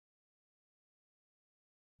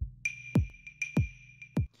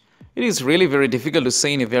It is really very difficult to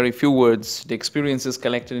say in a very few words the experiences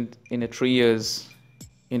collected in 3 years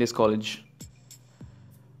in this college.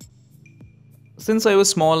 Since I was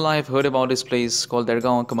small, I have heard about this place called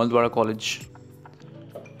Dergaon Kamaldwara College,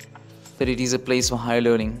 that it is a place for higher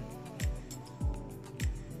learning.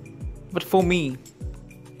 But for me,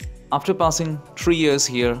 after passing 3 years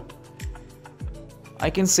here, I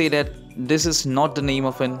can say that this is not the name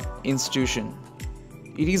of an institution.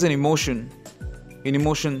 It is an emotion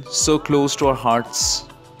so close to our hearts.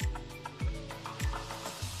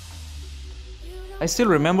 I still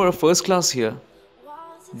remember our first class here.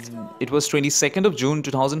 It was 22nd of June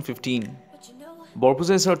 2015.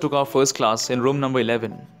 Borpuzai sir took our first class in room number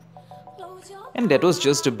 11. And that was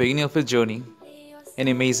just the beginning of his journey,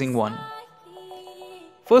 an amazing one.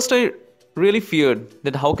 First, I really feared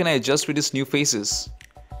that how can I adjust with these new faces,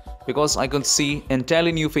 because I could see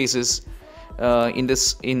entirely new faces in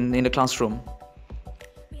the classroom.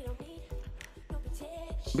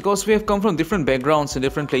 Because we have come from different backgrounds in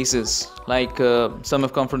different places, like some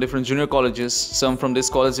have come from different junior colleges, some from this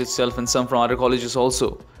college itself, and some from other colleges also.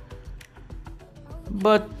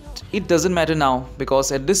 But it doesn't matter now,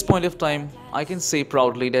 because at this point of time, I can say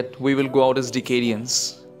proudly that we will go out as DKDians.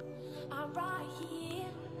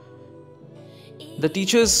 The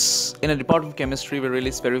teachers in the Department of Chemistry were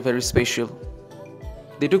really very, very special.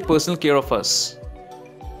 They took personal care of us.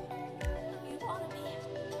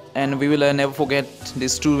 And we will never forget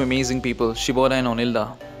these two amazing people, Shiboda and Onilda.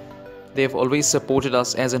 They have always supported us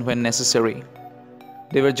as and when necessary.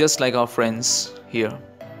 They were just like our friends here.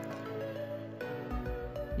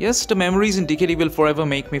 Yes, the memories in DKD will forever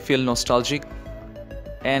make me feel nostalgic,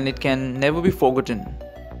 and it can never be forgotten.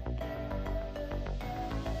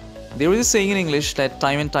 There is a saying in English that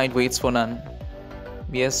time and tide waits for none.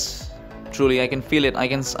 Yes, truly I can feel it. I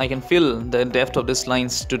can feel the depth of these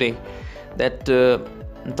lines today, that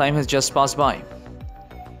time has just passed by.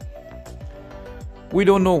 We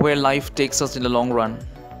don't know where life takes us in the long run,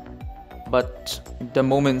 but the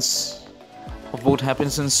moments of both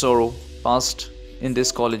happiness and sorrow passed in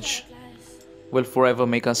this college will forever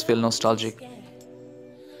make us feel nostalgic.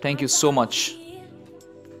 Thank you so much.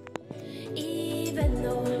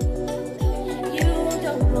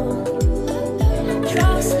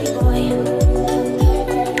 Trust me, boy.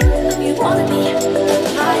 You wanna be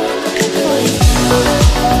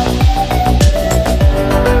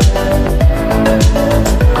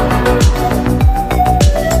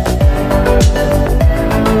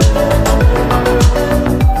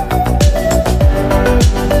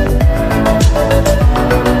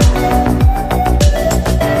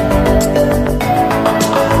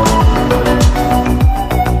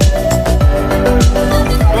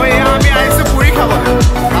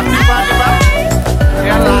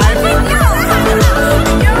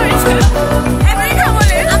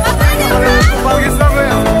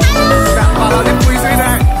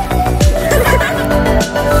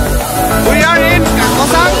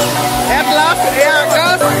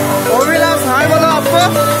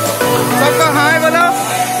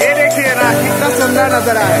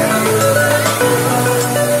नजर आए।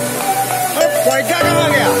 पैसा कहाँ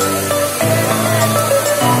गया?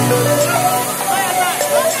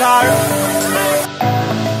 Sir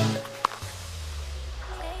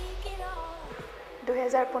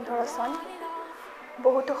 2015 চন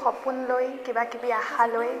বহুতো সপোন লৈ কিবা কিবি আশা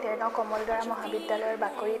লৈ দেৰগাঁও কমলদৰা মহাবিদ্যালয়ৰ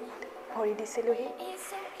বাকৰিত ভৰি দিছিলোহি।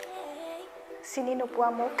 চিনি নোপোৱা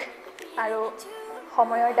মুখ আৰু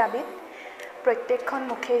সময়ৰ দাবীত প্ৰত্যেকখন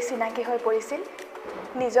মুখেই চিনাকি হৈ পৰিছিল।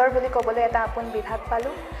 নিজৰ বুলি ক'বলৈ এটা আপোন বিভাগ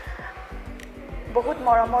পালোঁ, বহুত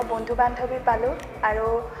মৰমৰ বন্ধু বান্ধৱী পালোঁ আৰু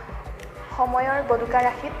সময়ৰ বলুকা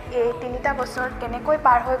ৰাশিত এই 3টা বছৰ কেনেকৈ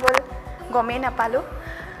পাৰ হৈ গ'ল গমেই নাপালোঁ।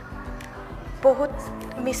 বহুত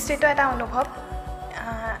মিশ্ৰিত এটা অনুভৱ।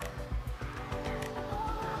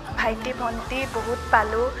 ভাইটি ভণ্টি বহুত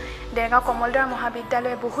পালোঁ। দেৰগাঁও কমলদৰা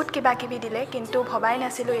মহাবিদ্যালয়ে বহুত কিবা কিবি দিলে, কিন্তু ভবাই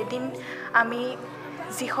নাছিলোঁ এদিন আমি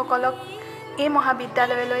যিসকলক এই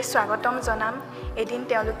মহাবিদ্যালয়লৈ স্বাগতম জনাম, এদিন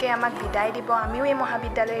তেওঁলোকে আমাক বিদায় দিব, আমিও এই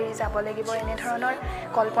মহাবিদ্যালয় এৰি যাব লাগিব। এনেধৰণৰ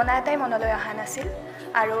কল্পনা এটাই মনলৈ অহা নাছিল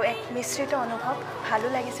আৰু এক মিশ্ৰিত অনুভৱ, ভালো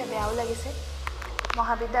লাগিছে বেয়াও লাগিছে।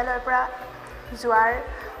 মহাবিদ্যালয়ৰ পৰা যোৱাৰ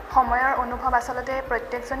সময়ৰ অনুভৱ আচলতে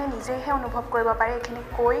প্ৰত্যেকজনে নিজেইহে অনুভৱ কৰিব পাৰে, এইখিনি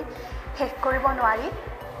কৈ শেষ কৰিব নোৱাৰি।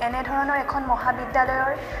 এনেধৰণৰ এখন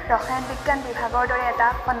মহাবিদ্যালয়ৰ ৰসায়ন বিজ্ঞান বিভাগৰ দৰে এটা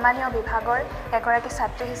সন্মানীয় বিভাগৰ এগৰাকী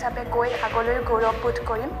ছাত্ৰী হিচাপে গৈ আগলৈ গৌৰৱবোধ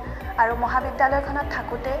কৰিম। আৰু মহাবিদ্যালয়খনত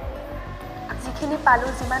থাকোঁতে যিখিনি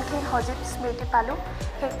পালোঁ, যিমানখিনি সজীৱ স্মৃতি পালোঁ,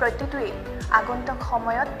 সেই প্ৰতিটোৱেই আগন্তুক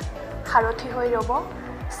সময়ত সাৰথি হৈ ৰ'ব।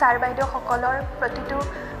 ছাৰ বাইদেউসকলৰ প্ৰতিটো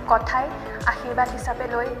কথাই আশীৰ্বাদ হিচাপে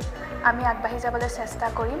লৈ আমি আগবাঢ়ি যাবলৈ চেষ্টা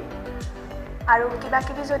কৰিম। আৰু কিবা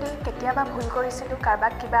কিবি যদি কেতিয়াবা ভুল কৰিছিলোঁ,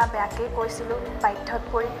 কাৰোবাক কিবা বেয়াকৈ কৈছিলোঁ বাধ্যত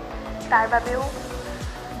পৰি, তাৰ বাবেও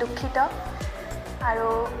দুখিত। আৰু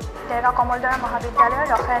দেৰগাঁও কমলদৰা মহাবিদ্যালয়ৰ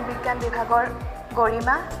ৰসায়ন বিজ্ঞান বিভাগৰ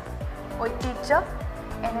গৰিমা, ঐতিহ্য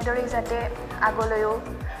এনেদৰেই যাতে আগলৈও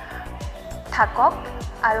থাকক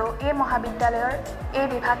আৰু এই মহাবিদ্যালয়ৰ এই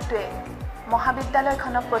বিভাগটোৱে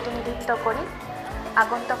মহাবিদ্যালয়খনক প্ৰতিনিধিত্ব কৰি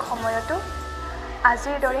আগন্তুক সময়তো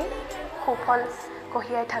আজিৰ দৰে সুফল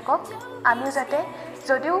কঢ়িয়াই থাকক। আমিও যাতে,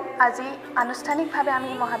 যদিও আজি আনুষ্ঠানিকভাৱে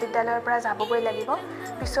আমি মহাবিদ্যালয়ৰ পৰা যাবগৈ লাগিব,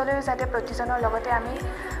 পিছলৈও যাতে প্ৰতিজনৰ লগতে আমি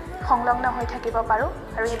সংলগ্ন হৈ থাকিব পাৰোঁ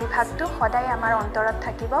আৰু এই বিভাগটো সদায় আমাৰ অন্তৰত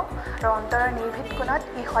থাকিব আৰু অন্তৰৰ নিৰ্ভীত কোণত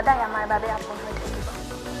ই সদায় আমাৰ বাবে আপোন হৈ থাকিব।